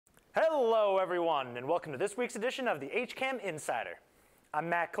Hello everyone, and welcome to this week's edition of the HCAM Insider. I'm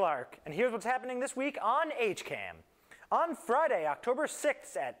Matt Clark, and here's what's happening this week on HCAM. On Friday, October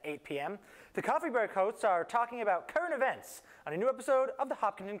 6th at 8 p.m., the Coffee Break hosts are talking about current events on a new episode of the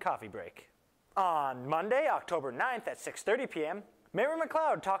Hopkinton Coffee Break. On Monday, October 9th at 6:30 p.m., Mary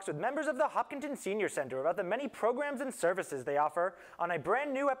McLeod talks with members of the Hopkinton Senior Center about the many programs and services they offer on a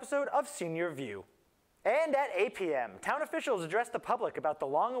brand new episode of Senior View. And at 8 p.m., town officials address the public about the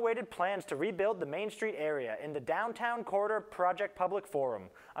long-awaited plans to rebuild the Main Street area in the Downtown Corridor Project Public Forum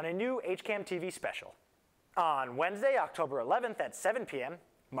on a new HCAM TV special. On Wednesday, October 11th at 7 p.m.,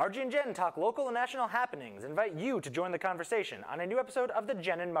 Margie and Jen talk local and national happenings and invite you to join the conversation on a new episode of The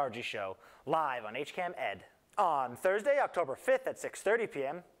Jen and Margie Show, live on HCAM Ed. On Thursday, October 5th at 6:30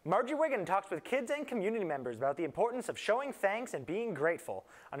 p.m., Margie Wiggin talks with kids and community members about the importance of showing thanks and being grateful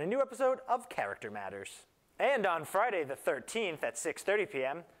on a new episode of Character Matters. And on Friday the 13th at 6:30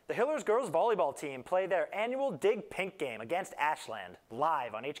 p.m., the Hillers girls volleyball team play their annual Dig Pink game against Ashland,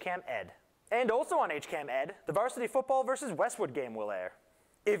 live on HCAM Ed. And also on HCAM Ed, the varsity football versus Westwood game will air.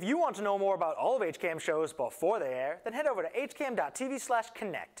 If you want to know more about all of HCAM shows before they air, then head over to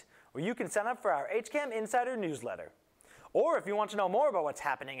hcam.tv/connect, where you can sign up for our HCAM Insider newsletter. Or if you want to know more about what's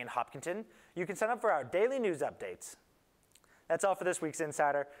happening in Hopkinton, you can sign up for our daily news updates. That's all for this week's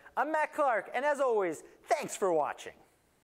Insider. I'm Matt Clark, and as always, thanks for watching.